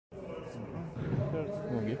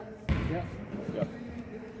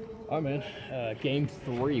All right, man. Game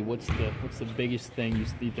 3. What's the biggest thing you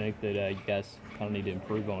think that you guys kind of need to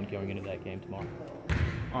improve on going into that game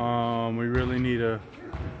tomorrow? We really need a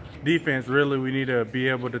defense. Really, we need to be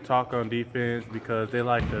able to talk on defense because they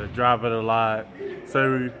like to drive it a lot. So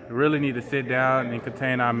we really need to sit down and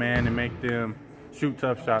contain our man and make them shoot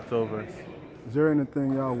tough shots over us. Is there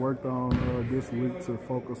anything y'all worked on this week to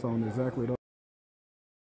focus on exactly those?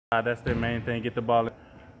 That's their main thing. Get the ball.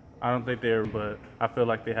 I don't think they're, but I feel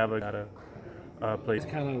like they have a place.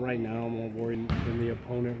 It's kind of right now I'm more worried than the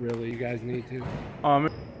opponent. Really, you guys need to.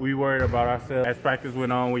 We worried about ourselves. As practice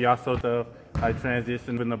went on, we also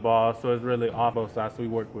transitioned in the ball, so it's really off both sides. So we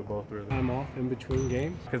work with both really. Time off in between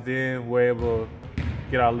games. Because then we're able to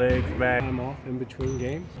get our legs back. Time off in between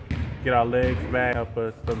games. Get our legs back, help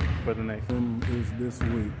us for the next. And is this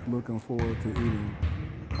week looking forward to eating?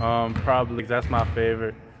 Probably that's my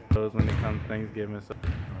favorite. When it comes to Thanksgiving. So